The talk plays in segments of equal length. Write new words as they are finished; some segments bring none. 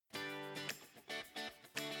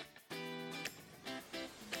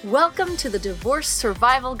Welcome to the Divorce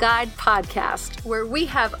Survival Guide podcast, where we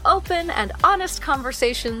have open and honest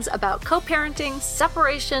conversations about co-parenting,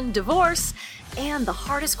 separation, divorce, and the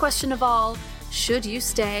hardest question of all, should you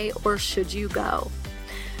stay or should you go?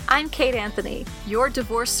 I'm Kate Anthony, your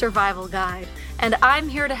divorce survival guide, and I'm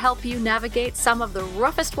here to help you navigate some of the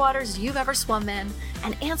roughest waters you've ever swum in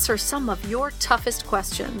and answer some of your toughest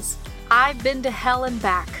questions. I've been to hell and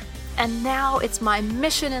back, and now it's my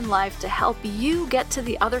mission in life to help you get to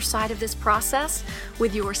the other side of this process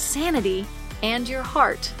with your sanity and your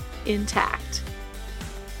heart intact.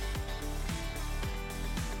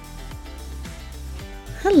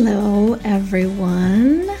 Hello,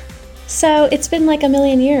 everyone. So it's been like a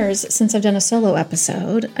million years since I've done a solo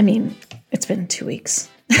episode. I mean, it's been 2 weeks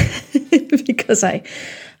because I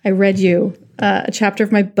read you a chapter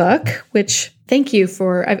of my book, which thank you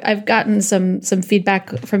for. I've gotten some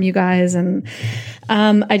feedback from you guys, and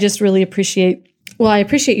I just really appreciate. Well, I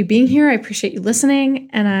appreciate you being here. I appreciate you listening,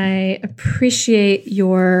 and I appreciate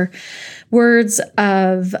your words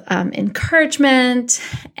of encouragement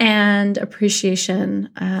and appreciation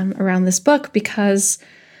around this book because,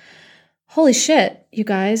 holy shit, you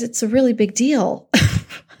guys, it's a really big deal.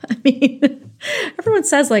 I mean, everyone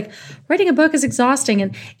says like writing a book is exhausting.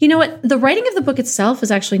 And you know what? The writing of the book itself is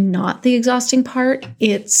actually not the exhausting part.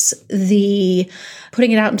 It's the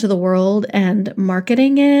putting it out into the world and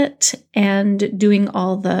marketing it and doing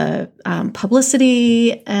all the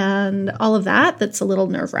publicity and all of that. That's a little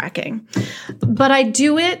nerve-wracking. But I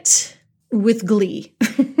do it with glee.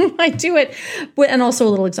 I do it and also a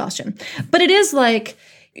little exhaustion. But it is like,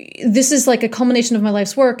 this is like a culmination of my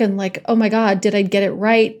life's work and like, oh my God, did I get it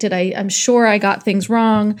right? I'm sure I got things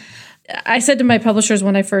wrong. I said to my publishers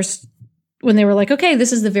when they were like, okay,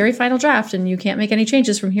 this is the very final draft and you can't make any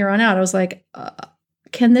changes from here on out. I was like,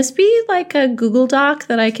 can this be like a Google Doc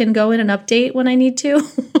that I can go in and update when I need to?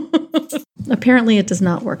 Apparently it does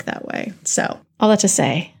not work that way. So all that to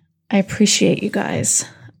say, I appreciate you guys.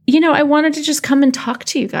 You know, I wanted to just come and talk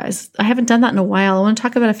to you guys. I haven't done that in a while. I want to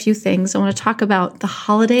talk about a few things. I want to talk about the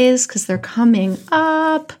holidays because they're coming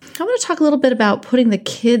up. I want to talk a little bit about putting the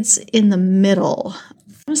kids in the middle.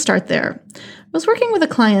 I'm going to start there. I was working with a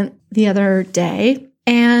client the other day,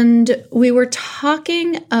 and we were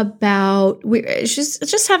talking about, she's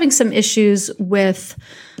just having some issues with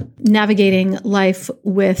navigating life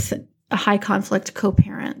with a high conflict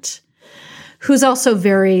co-parent who's also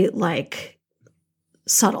very like,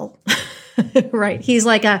 subtle, right? He's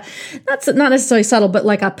like not necessarily subtle, but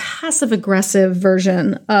like a passive aggressive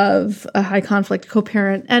version of a high conflict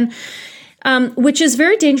co-parent. And which is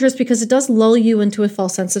very dangerous because it does lull you into a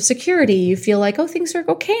false sense of security. You feel like, oh, things are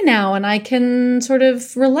okay now and I can sort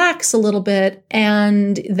of relax a little bit.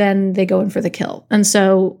 And then they go in for the kill. And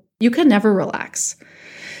so you can never relax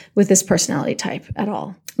with this personality type at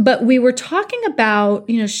all. But we were talking about,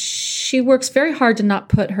 she works very hard to not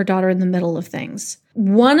put her daughter in the middle of things.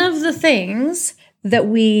 One of the things that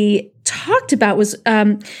we talked about was,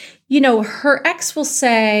 her ex will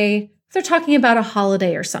say, they're talking about a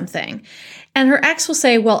holiday or something. And her ex will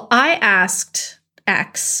say, well, I asked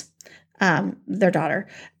X, their daughter,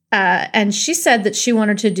 and she said that she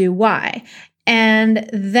wanted to do Y. And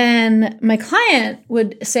then my client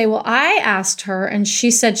would say, well, I asked her and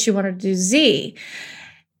she said she wanted to do Z.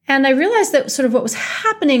 And I realized that sort of what was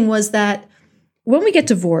happening was that when we get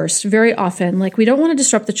divorced, very often, like we don't want to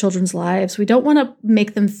disrupt the children's lives. We don't want to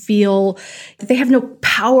make them feel that they have no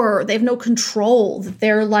power, they have no control, that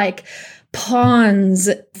they're like pawns,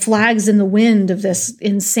 flags in the wind of this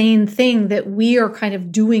insane thing that we are kind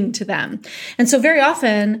of doing to them. And so very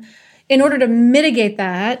often, in order to mitigate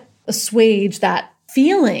that, assuage that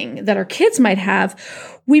feeling that our kids might have,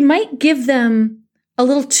 we might give them a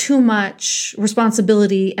little too much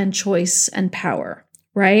responsibility and choice and power,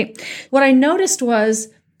 right? What I noticed was,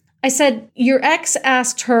 I said, your ex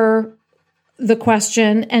asked her the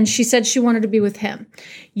question and she said she wanted to be with him.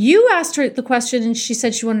 You asked her the question and she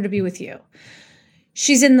said she wanted to be with you.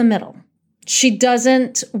 She's in the middle. She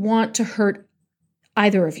doesn't want to hurt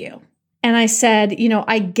either of you. And I said,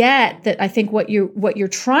 I get that. I think what you're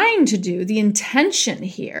trying to do, the intention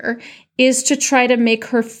here is to try to make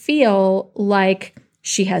her feel like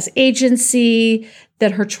she has agency,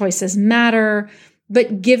 that her choices matter.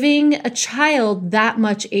 But giving a child that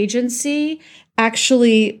much agency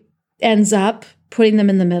actually ends up putting them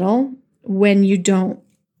in the middle when you don't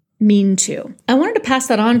mean to. I wanted to pass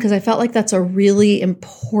that on because I felt like that's a really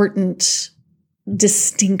important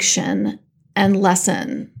distinction and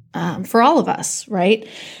lesson for all of us, right?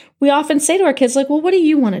 We often say to our kids, like, well, what do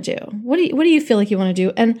you want to do? What do you feel like you want to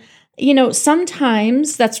do? And,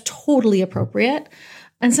 sometimes that's totally appropriate.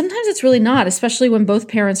 And sometimes it's really not, especially when both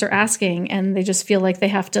parents are asking and they just feel like they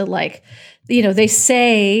have to they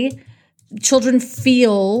say children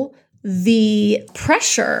feel the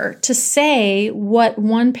pressure to say what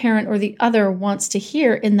one parent or the other wants to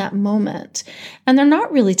hear in that moment. And they're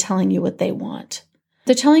not really telling you what they want.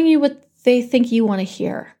 They're telling you what they think you want to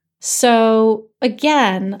hear. So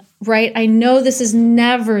again, right, I know this is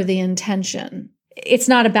never the intention. It's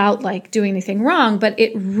not about doing anything wrong, but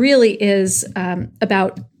it really is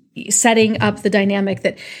about setting up the dynamic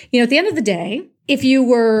that, at the end of the day, if you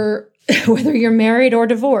were, whether you're married or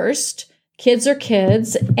divorced, kids are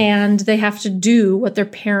kids and they have to do what their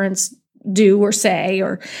parents do or say,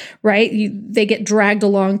 or, right, they get dragged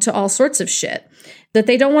along to all sorts of shit that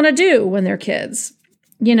they don't want to do when they're kids.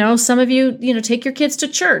 Some of you, take your kids to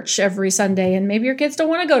church every Sunday and maybe your kids don't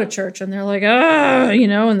want to go to church and they're like,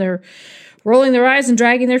 and they're rolling their eyes and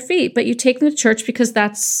dragging their feet, but you take them to church because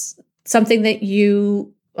that's something that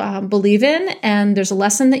you believe in, and there's a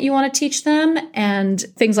lesson that you want to teach them and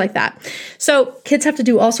things like that. So kids have to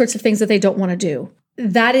do all sorts of things that they don't want to do.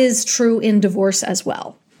 That is true in divorce as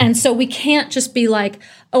well. And so we can't just be like,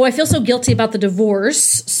 oh, I feel so guilty about the divorce,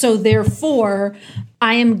 so therefore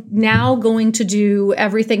I am now going to do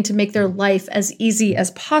everything to make their life as easy as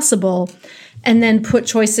possible, and then put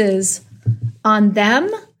choices on them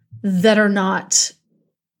that are not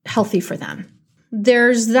healthy for them.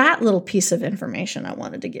 There's that little piece of information I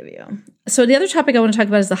wanted to give you. So the other topic I want to talk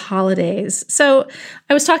about is the holidays. So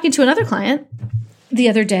I was talking to another client the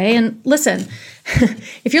other day, and listen,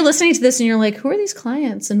 if you're listening to this and you're like, who are these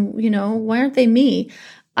clients? And, why aren't they me?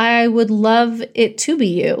 I would love it to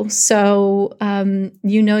be you. So,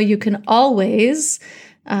 you can always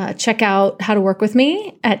check out how to work with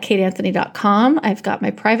me at kateanthony.com. I've got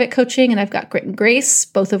my private coaching and I've got Grit and Grace,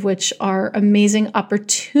 both of which are amazing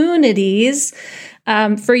opportunities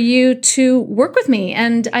for you to work with me.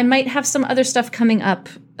 And I might have some other stuff coming up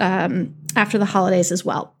after the holidays as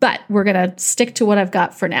well, but we're going to stick to what I've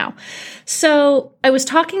got for now. So I was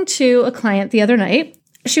talking to a client the other night.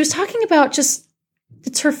 She was talking about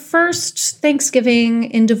it's her first Thanksgiving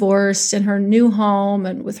in divorce in her new home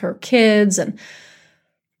and with her kids, and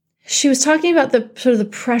she was talking about the sort of the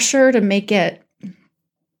pressure to make it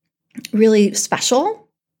really special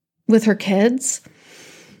with her kids.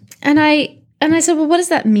 And I said, well, what does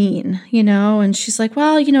that mean? And she's like,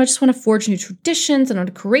 well, I just want to forge new traditions and I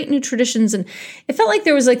want to create new traditions. And it felt like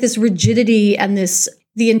there was this rigidity and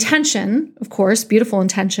the intention, of course, beautiful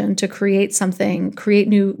intention to create something,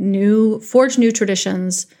 forge new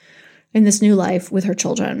traditions in this new life with her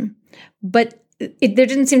children. But there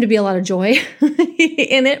didn't seem to be a lot of joy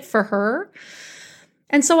in it for her.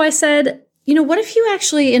 And so I said, what if you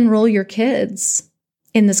actually enroll your kids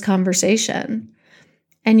in this conversation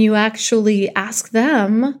and you actually ask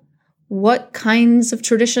them what kinds of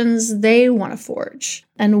traditions they want to forge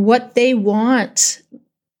and what they want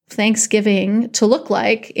Thanksgiving to look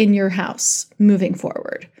like in your house moving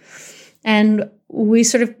forward? And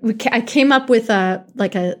I came up with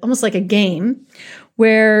almost like a game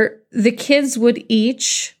where the kids would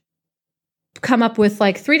each come up with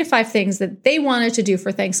 3 to 5 things that they wanted to do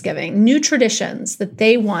for Thanksgiving, new traditions that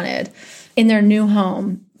they wanted in their new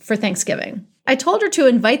home for Thanksgiving. I told her to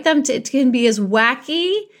invite them to, it can be as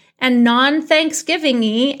wacky and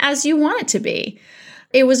non-Thanksgiving-y as you want it to be.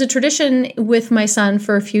 It was a tradition with my son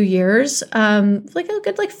for a few years, a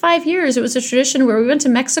good 5 years. It was a tradition where we went to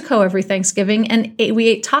Mexico every Thanksgiving and we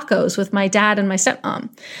ate tacos with my dad and my stepmom.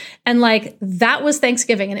 And that was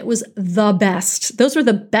Thanksgiving, and it was the best. Those were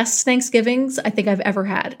the best Thanksgivings I think I've ever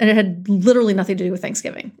had. And it had literally nothing to do with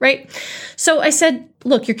Thanksgiving, right? So I said,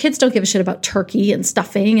 look, your kids don't give a shit about turkey and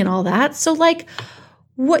stuffing and all that. So 3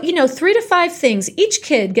 to 5 things. Each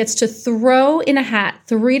kid gets to throw in a hat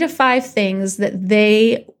 3 to 5 things that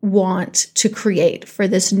they want to create for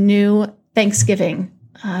this new Thanksgiving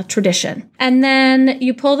tradition. And then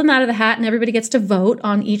you pull them out of the hat and everybody gets to vote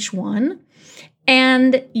on each one.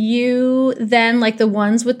 And you then, the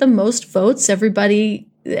ones with the most votes, everybody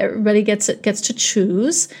gets to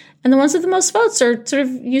choose. And the ones with the most votes are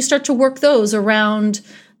you start to work those around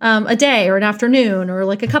a day or an afternoon or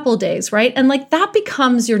a couple of days, right? And that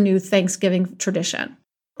becomes your new Thanksgiving tradition.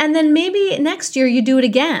 And then maybe next year you do it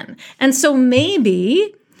again. And so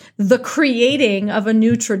maybe the creating of a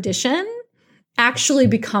new tradition actually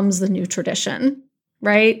becomes the new tradition,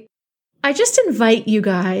 right? I just invite you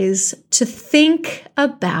guys to think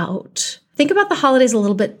about the holidays a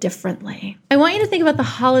little bit differently. I want you to think about the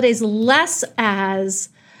holidays less as,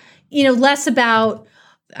 less about,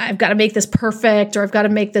 I've got to make this perfect, or I've got to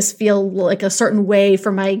make this feel like a certain way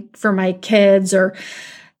for my kids, or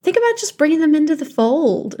think about just bringing them into the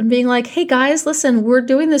fold and being like, hey guys, listen, we're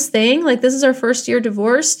doing this thing. Like, this is our first year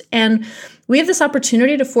divorced and we have this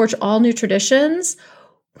opportunity to forge all new traditions.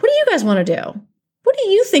 What do you guys want to do? What do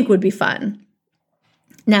you think would be fun?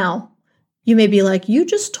 Now, you may be like, you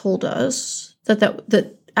just told us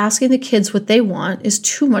that asking the kids what they want is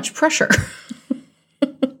too much pressure.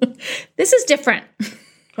 This is different.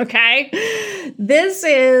 Okay. This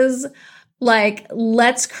is like,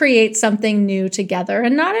 let's create something new together.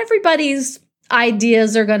 And not everybody's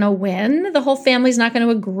ideas are going to win. The whole family's not going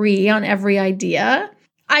to agree on every idea.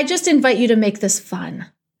 I just invite you to make this fun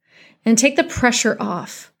and take the pressure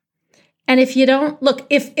off. And if you don't, look,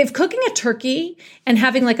 if cooking a turkey and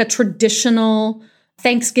having like a traditional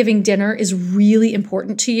Thanksgiving dinner is really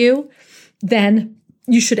important to you, then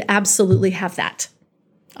you should absolutely have that.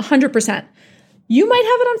 100%. You might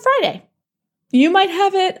have it on Friday. You might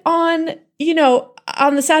have it on,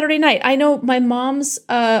 on the Saturday night. I know my mom's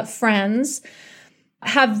friends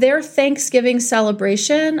have their Thanksgiving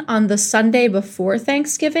celebration on the Sunday before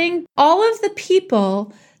Thanksgiving. All of the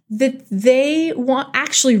people that they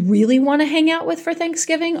really want to hang out with for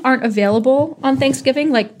Thanksgiving aren't available on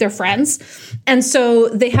Thanksgiving, like their friends. And so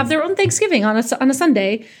they have their own Thanksgiving on a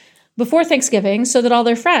Sunday before Thanksgiving so that all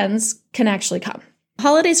their friends can actually come.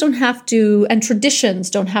 Holidays don't have to, and traditions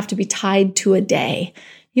don't have to be tied to a day.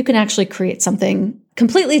 You can actually create something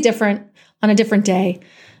completely different on a different day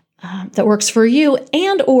that works for you,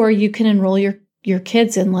 and or you can enroll your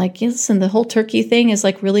kids in like, listen, the whole turkey thing is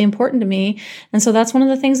like really important to me. And so that's one of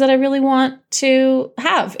the things that I really want to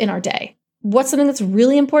have in our day. What's something that's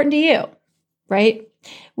really important to you, right?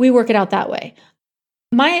 We work it out that way.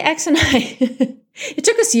 My ex and I, it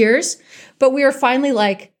took us years, but we were finally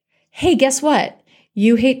like, hey, guess what?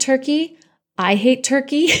 You hate turkey. I hate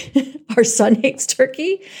turkey. Our son hates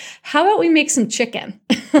turkey. How about we make some chicken?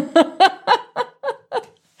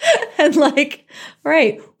 And like,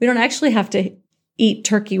 right, we don't actually have to eat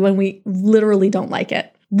turkey when we literally don't like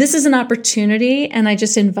it. This is an opportunity, and I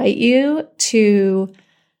just invite you to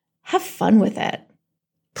have fun with it.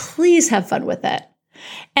 Please have fun with it.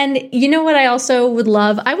 And you know what I also would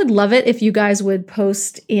love? I would love it if you guys would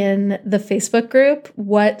post in the Facebook group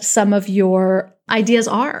what some of your ideas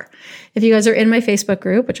are. If you guys are in my Facebook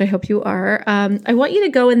group, which I hope you are, I want you to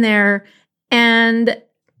go in there and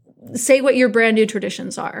say what your brand new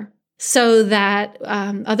traditions are so that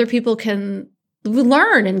other people can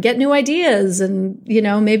learn and get new ideas and,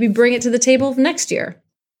 maybe bring it to the table next year.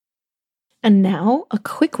 And now a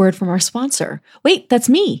quick word from our sponsor. Wait, that's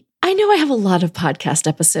me. I know I have a lot of podcast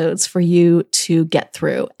episodes for you to get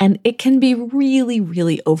through, and it can be really,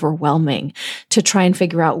 really overwhelming to try and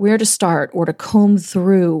figure out where to start or to comb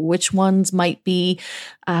through which ones might be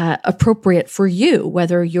appropriate for you,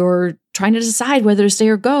 whether you're trying to decide whether to stay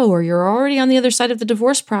or go, or you're already on the other side of the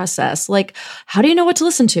divorce process. Like, how do you know what to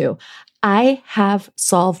listen to? I have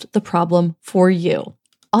solved the problem for you.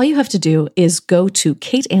 All you have to do is go to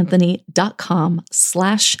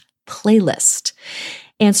kateanthony.com/playlist.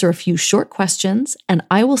 Answer a few short questions, and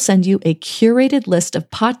I will send you a curated list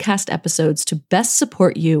of podcast episodes to best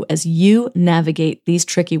support you as you navigate these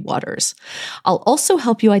tricky waters. I'll also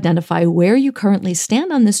help you identify where you currently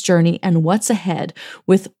stand on this journey and what's ahead,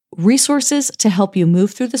 with resources to help you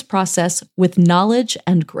move through this process with knowledge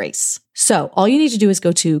and grace. So all you need to do is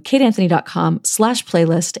go to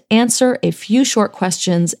kateanthony.com/playlist, answer a few short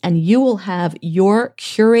questions, and you will have your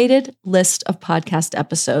curated list of podcast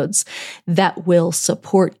episodes that will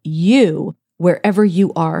support you wherever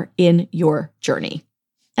you are in your journey.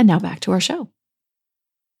 And now back to our show.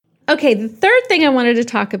 Okay, the third thing I wanted to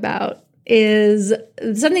talk about is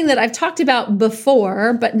something that I've talked about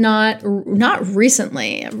before, but not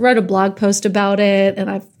recently. I wrote a blog post about it, and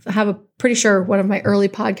I have a pretty sure one of my early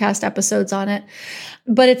podcast episodes on it.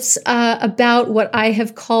 But it's about what I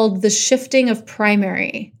have called the shifting of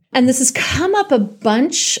primary. And this has come up a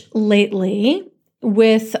bunch lately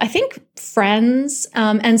with, I think, friends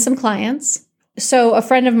and some clients. So a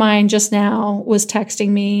friend of mine just now was texting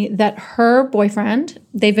me that her boyfriend,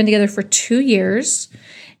 they've been together for 2 years,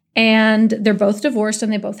 and they're both divorced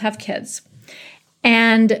and they both have kids.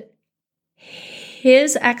 And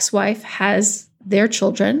his ex-wife has their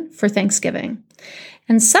children for Thanksgiving.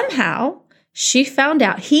 And somehow she found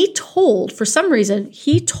out, for some reason,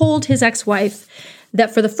 he told his ex-wife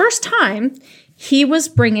that for the first time, he was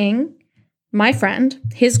bringing my friend,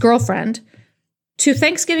 his girlfriend, to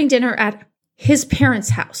Thanksgiving dinner at his parents'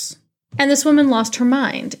 house. And this woman lost her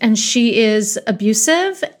mind, and she is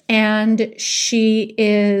abusive, and she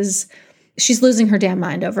she's losing her damn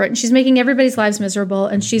mind over it. And she's making everybody's lives miserable.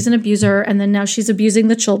 And she's an abuser. And then now she's abusing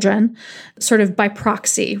the children sort of by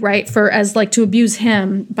proxy, right? To abuse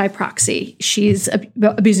him by proxy. She's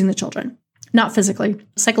abusing the children, not physically,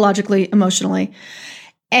 psychologically, emotionally.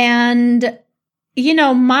 And,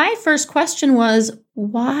 my first question was,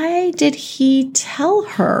 why did he tell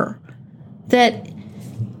her that,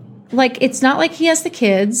 it's not like he has the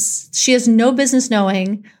kids. She has no business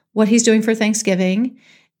knowing what he's doing for Thanksgiving.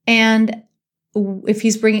 And if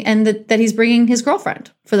he's that he's bringing his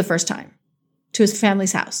girlfriend for the first time to his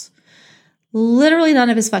family's house. Literally none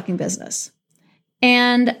of his fucking business.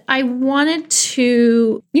 And I wanted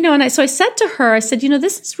to, so I said to her, I said,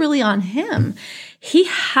 this is really on him. He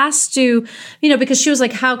has to, because she was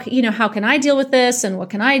like, how can I deal with this? And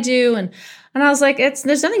what can I do? And I was like,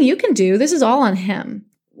 there's nothing you can do. This is all on him.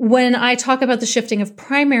 When I talk about the shifting of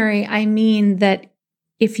primary, I mean that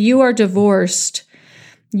if you are divorced,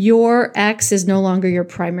 your ex is no longer your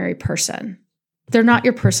primary person. They're not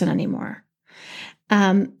your person anymore.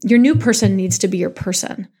 Your new person needs to be your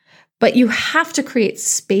person. But you have to create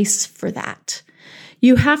space for that.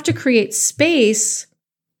 You have to create space,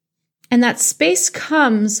 and that space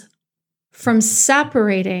comes from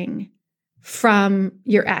separating from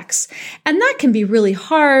your ex. And that can be really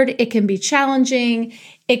hard. It can be challenging.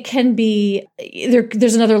 It can be,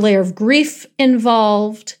 there's another layer of grief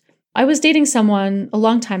involved. I was dating someone a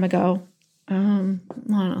long time ago, I don't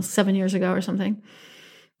know, 7 years ago or something.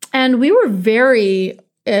 And we were very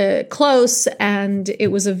close, and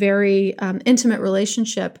it was a very intimate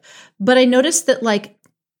relationship. But I noticed that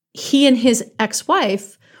he and his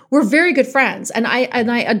ex-wife were very good friends, and I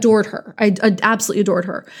adored her. I absolutely adored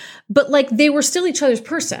her. But they were still each other's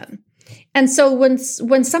person. And so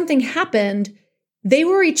when something happened, they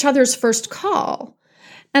were each other's first call.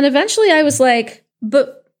 And eventually I was like,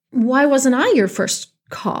 but why wasn't I your first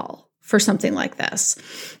call for something like this?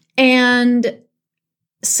 And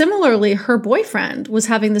similarly, her boyfriend was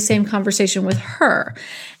having the same conversation with her.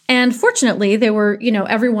 And fortunately, they were,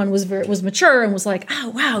 everyone was mature and was like, oh,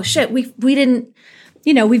 wow, shit, we didn't,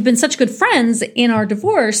 we've been such good friends in our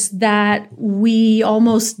divorce that we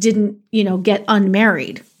almost didn't, get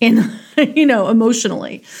unmarried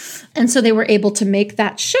emotionally. And so they were able to make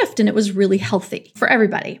that shift, and it was really healthy for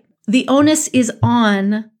everybody. The onus is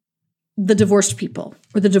on the divorced people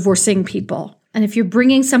or the divorcing people. And if you're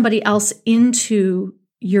bringing somebody else into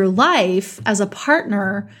your life as a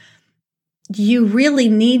partner, you really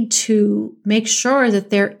need to make sure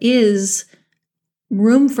that there is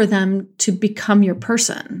room for them to become your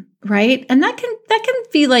person, right? And that can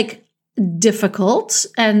be difficult.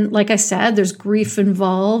 And like I said, there's grief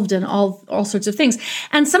involved and all sorts of things.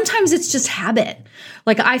 And sometimes it's just habit.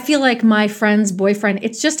 I feel like my friend's boyfriend,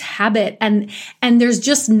 it's just habit. And there's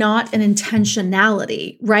just not an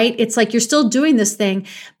intentionality, right? It's you're still doing this thing,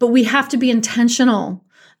 but we have to be intentional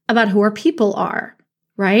about who our people are,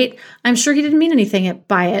 right? I'm sure he didn't mean anything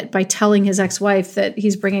by telling his ex-wife that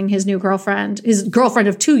he's bringing his girlfriend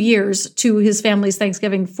of 2 years, to his family's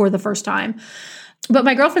Thanksgiving for the first time. But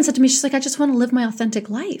my girlfriend said to me, she's like, I just want to live my authentic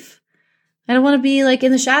life. I don't want to be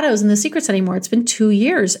in the shadows and the secrets anymore. It's been 2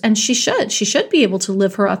 years. And she should be able to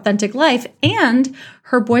live her authentic life. And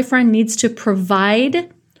her boyfriend needs to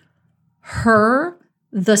provide her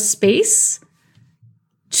the space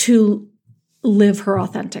to live her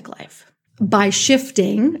authentic life by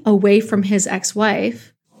shifting away from his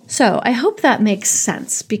ex-wife. So I hope that makes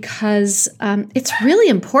sense, because it's really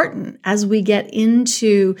important as we get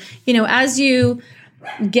into, as you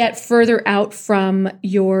get further out from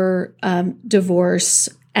your divorce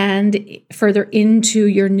and further into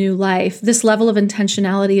your new life, this level of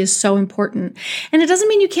intentionality is so important. And it doesn't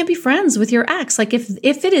mean you can't be friends with your ex.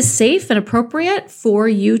 If it is safe and appropriate for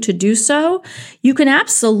you to do so, you can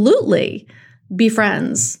absolutely be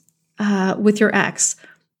friends with your ex,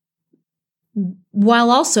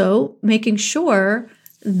 while also making sure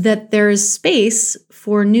that there is space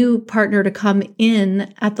for a new partner to come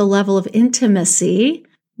in at the level of intimacy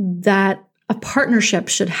that a partnership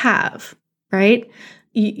should have, right?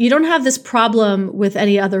 You don't have this problem with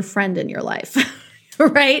any other friend in your life,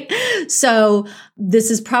 right? So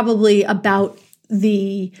this is probably about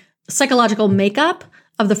the psychological makeup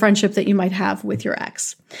of the friendship that you might have with your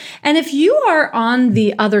ex. And if you are on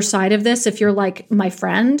the other side of this, if you're like my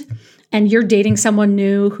friend and you're dating someone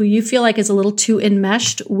new who you feel like is a little too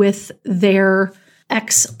enmeshed with their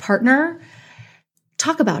ex-partner,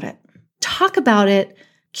 talk about it. Talk about it.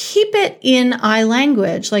 Keep it in I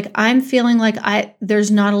language. I'm feeling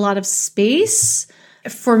there's not a lot of space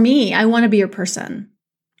for me. I want to be your person.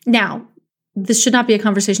 Now, this should not be a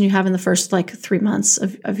conversation you have in the first 3 months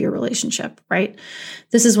of your relationship, right?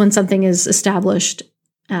 This is when something is established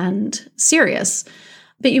and serious.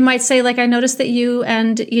 But you might say, I noticed that you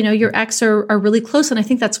and, your ex are really close. And I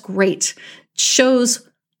think that's great. Shows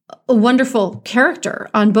a wonderful character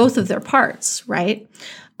on both of their parts, right?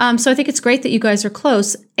 So I think it's great that you guys are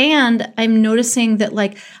close. And I'm noticing that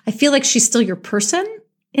I feel like she's still your person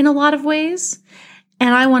in a lot of ways.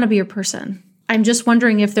 And I want to be your person. I'm just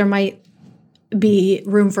wondering if there might be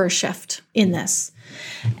room for a shift in this.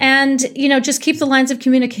 And, just keep the lines of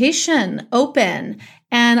communication open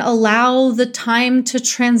and allow the time to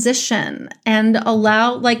transition and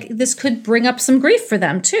allow, this could bring up some grief for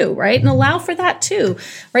them too, right? And allow for that too,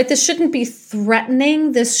 right? This shouldn't be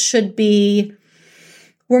threatening. This should be,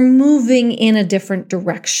 we're moving in a different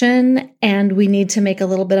direction and we need to make a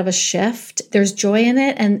little bit of a shift. There's joy in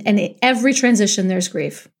it. And in every transition, there's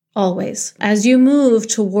grief. Always. As you move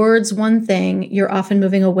towards one thing, you're often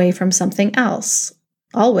moving away from something else.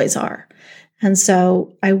 Always are. And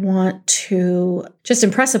so I want to just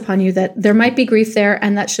impress upon you that there might be grief there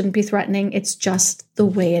and that shouldn't be threatening. It's just the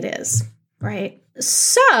way it is, right?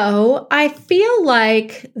 So I feel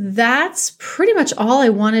like that's pretty much all I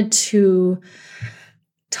wanted to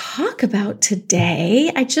talk about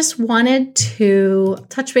today. I just wanted to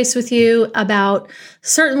touch base with you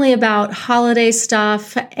certainly about holiday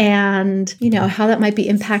stuff and, how that might be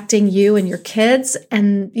impacting you and your kids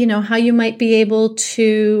and, how you might be able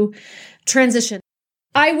to transition.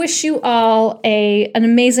 I wish you all an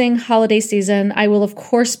amazing holiday season. I will, of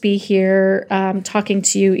course, be here talking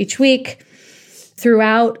to you each week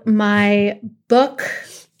throughout my book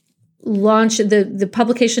launch. The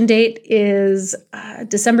publication date is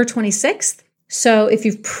December 26th. So if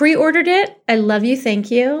you've pre-ordered it, I love you.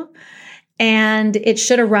 Thank you. And it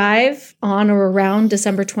should arrive on or around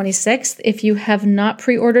December 26th. If you have not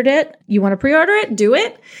pre-ordered it, you want to pre-order it, do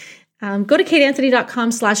it. Go to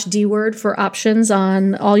kateanthony.com/dword for options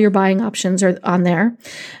on all your buying options are on there.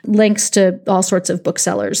 Links to all sorts of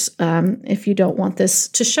booksellers if you don't want this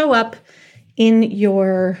to show up in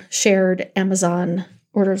your shared Amazon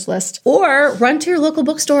orders list, or run to your local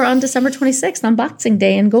bookstore on December 26th on Boxing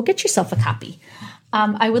Day and go get yourself a copy.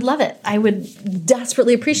 I would love it. I would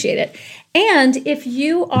desperately appreciate it. And if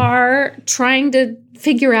you are trying to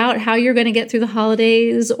figure out how you're going to get through the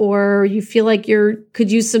holidays, or you feel like could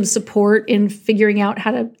use some support in figuring out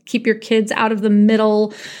how to keep your kids out of the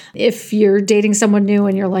middle, if you're dating someone new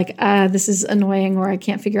and you're like, this is annoying, or I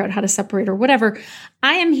can't figure out how to separate or whatever,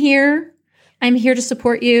 I am here. I'm here to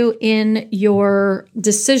support you in your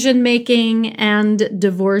decision-making and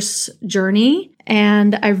divorce journey.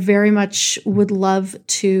 And I very much would love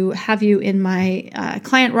to have you in my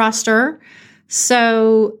client roster.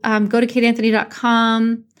 So go to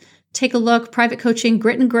kateanthony.com, take a look. Private coaching,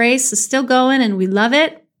 Grit and Grace is still going, and we love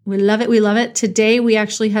it. We love it. We love it. Today, we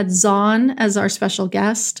actually had Zahn as our special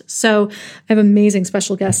guest. So I have amazing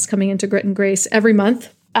special guests coming into Grit and Grace every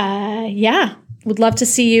month. Would love to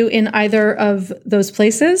see you in either of those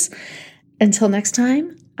places. Until next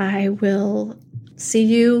time, I will see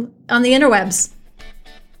you on the interwebs.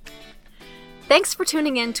 Thanks for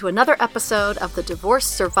tuning in to another episode of the Divorce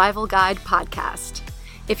Survival Guide podcast.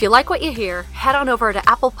 If you like what you hear, head on over to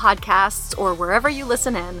Apple Podcasts or wherever you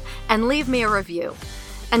listen in and leave me a review.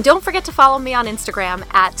 And don't forget to follow me on Instagram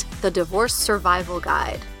at the Divorce Survival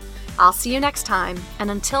Guide. I'll see you next time, and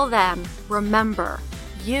until then, remember,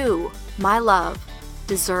 you, my love,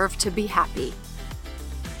 deserve to be happy.